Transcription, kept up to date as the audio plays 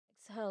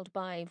held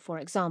by, for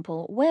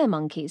example,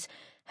 were-monkeys,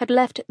 had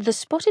left the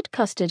spotted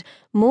custard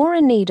more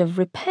in need of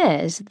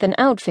repairs than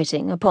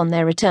outfitting upon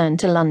their return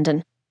to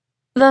London.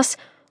 Thus,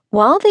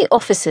 while the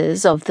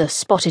officers of the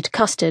spotted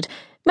custard,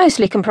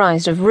 mostly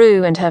comprised of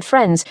Rue and her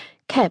friends,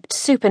 kept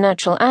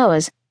supernatural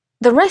hours,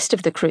 the rest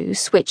of the crew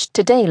switched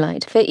to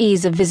daylight for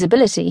ease of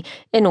visibility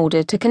in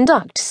order to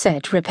conduct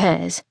said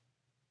repairs.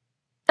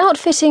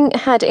 Outfitting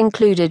had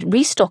included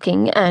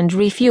restocking and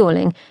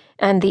refuelling,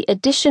 and the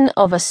addition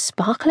of a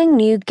sparkling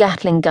new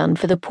Gatling gun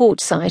for the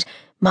port side,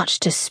 much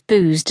to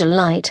Spoo's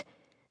delight.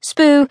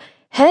 Spoo,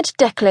 head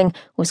deckling,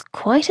 was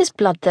quite as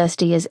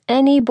bloodthirsty as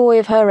any boy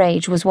of her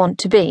age was wont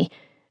to be,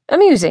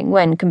 amusing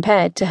when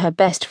compared to her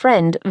best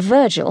friend,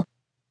 Virgil,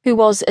 who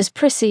was as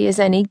prissy as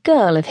any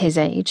girl of his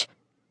age.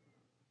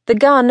 The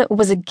gun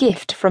was a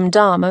gift from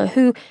Dharma,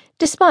 who,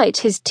 despite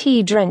his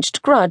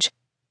tea-drenched grudge,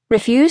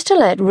 refused to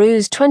let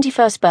Rue's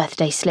 21st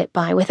birthday slip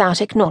by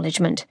without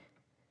acknowledgement.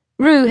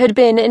 Rue had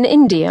been in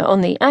India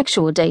on the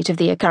actual date of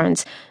the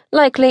occurrence,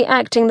 likely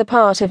acting the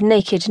part of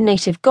naked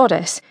native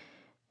goddess.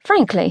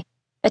 Frankly,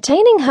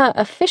 attaining her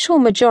official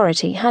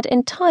majority had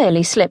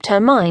entirely slipped her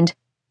mind.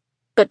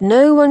 But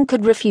no one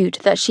could refute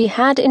that she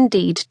had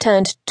indeed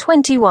turned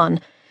 21.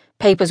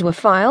 Papers were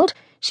filed,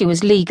 she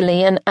was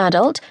legally an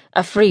adult,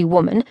 a free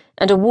woman,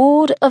 and a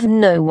ward of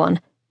no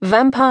one,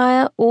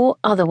 vampire or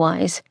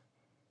otherwise.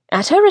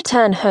 At her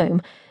return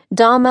home,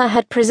 Dharma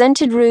had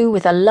presented Rue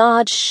with a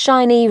large,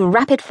 shiny,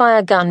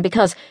 rapid-fire gun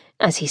because,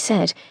 as he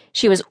said,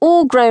 she was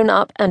all grown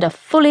up and a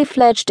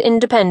fully-fledged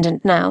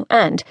independent now,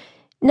 and,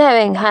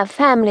 knowing her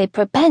family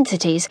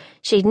propensities,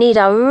 she'd need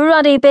a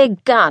ruddy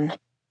big gun.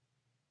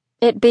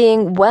 It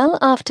being well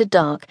after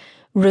dark,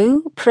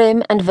 Rue,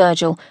 Prim, and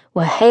Virgil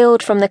were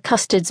hailed from the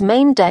custard's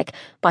main deck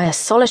by a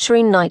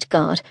solitary night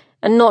guard,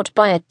 and not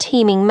by a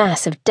teeming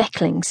mass of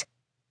decklings.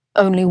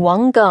 Only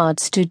one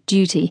guard stood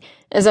duty,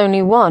 as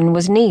only one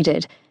was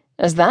needed,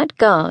 as that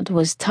guard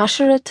was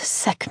Tasheret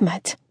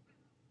Sekhmet.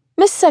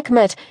 Miss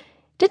Sekhmet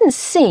didn't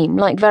seem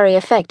like very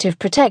effective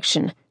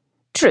protection.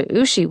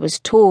 True, she was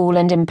tall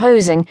and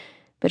imposing,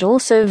 but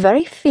also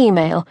very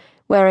female,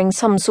 wearing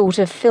some sort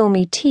of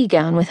filmy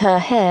tea-gown with her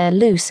hair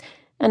loose,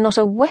 and not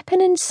a weapon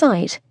in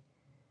sight.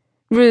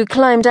 Rue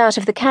climbed out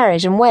of the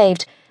carriage and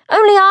waved.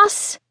 "Only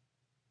us?"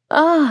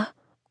 "Ah,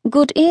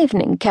 good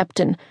evening,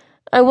 Captain.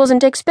 I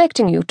wasn't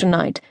expecting you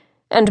tonight.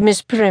 And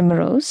Miss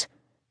Primrose?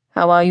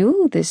 How are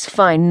you this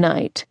fine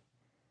night?"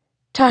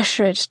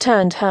 Tasheret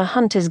turned her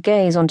hunter's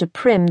gaze onto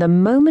Prim the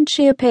moment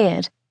she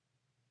appeared.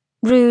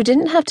 Rue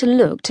didn't have to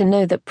look to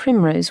know that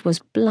Primrose was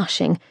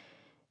blushing.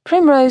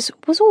 Primrose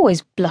was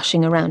always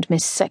blushing around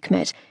Miss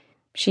Sekhmet.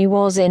 She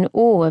was in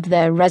awe of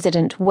their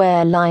resident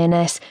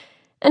were-lioness,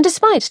 and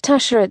despite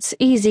Tasheret's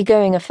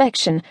easy-going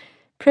affection,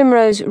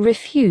 Primrose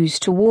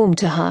refused to warm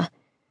to her.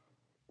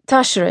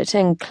 Tasheret,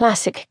 in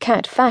classic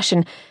cat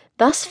fashion,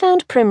 thus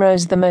found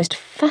Primrose the most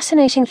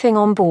fascinating thing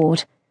on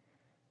board.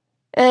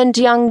 "And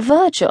young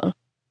Virgil,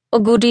 a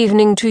good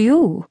evening to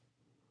you."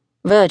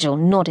 Virgil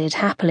nodded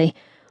happily.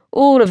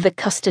 All of the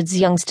custard's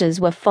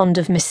youngsters were fond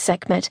of Miss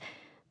Sekhmet,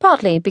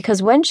 partly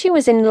because when she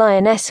was in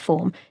lioness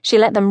form she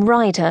let them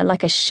ride her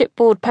like a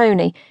shipboard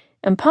pony,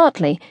 and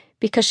partly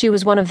because she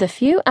was one of the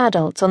few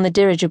adults on the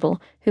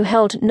dirigible who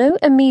held no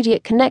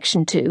immediate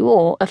connection to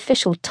or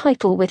official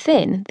title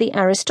within the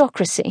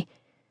aristocracy.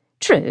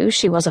 True,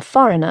 she was a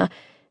foreigner,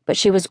 but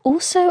she was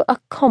also a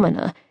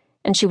commoner,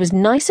 and she was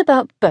nice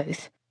about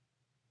both.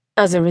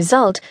 As a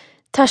result,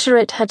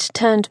 Tasheret had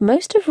turned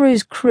most of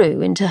Rue's crew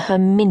into her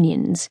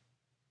minions.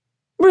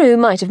 Rue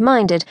might have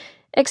minded,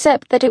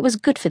 except that it was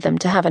good for them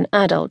to have an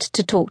adult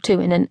to talk to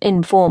in an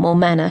informal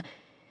manner.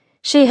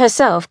 She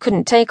herself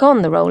couldn't take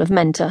on the role of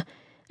mentor.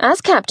 As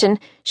captain,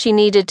 she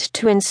needed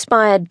to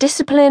inspire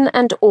discipline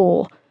and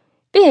awe.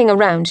 Being a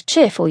round,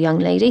 cheerful young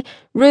lady,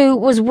 Rue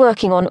was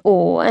working on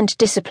awe and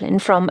discipline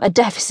from a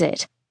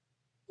deficit.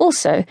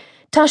 Also,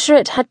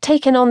 Tasheret had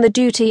taken on the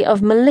duty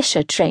of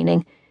militia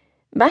training.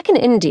 Back in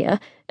India,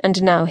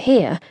 and now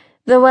here,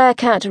 the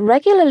werecat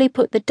regularly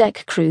put the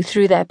deck crew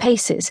through their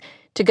paces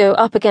to go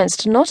up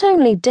against not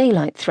only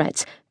daylight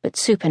threats, but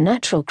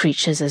supernatural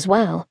creatures as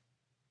well.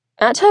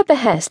 At her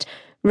behest,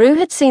 Rue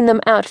had seen them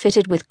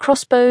outfitted with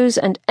crossbows,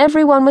 and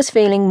everyone was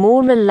feeling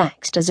more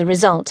relaxed as a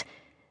result.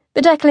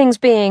 The decklings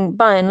being,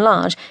 by and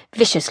large,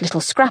 vicious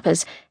little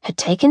scrappers, had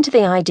taken to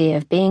the idea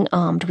of being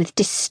armed with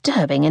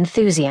disturbing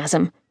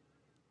enthusiasm.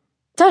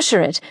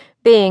 Tasheret,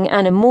 being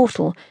an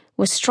immortal,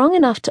 was strong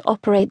enough to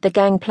operate the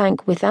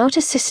gangplank without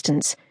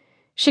assistance.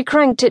 She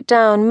cranked it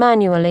down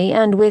manually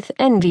and with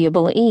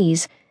enviable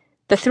ease.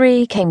 The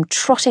three came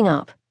trotting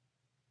up.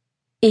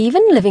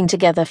 Even living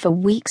together for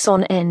weeks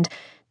on end,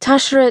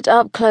 Tasheret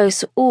up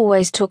close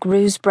always took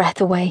Rue's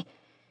breath away.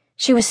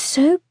 She was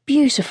so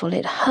beautiful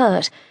it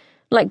hurt,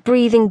 like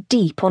breathing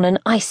deep on an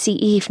icy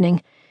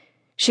evening.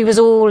 She was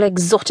all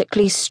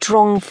exotically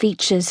strong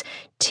features,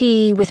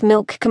 tea with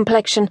milk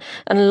complexion,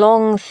 and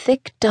long,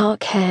 thick,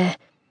 dark hair.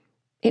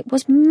 It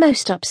was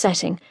most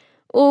upsetting,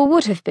 or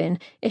would have been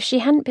if she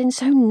hadn't been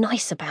so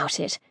nice about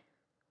it.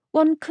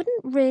 One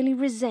couldn't really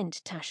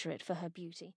resent Tasheret for her beauty.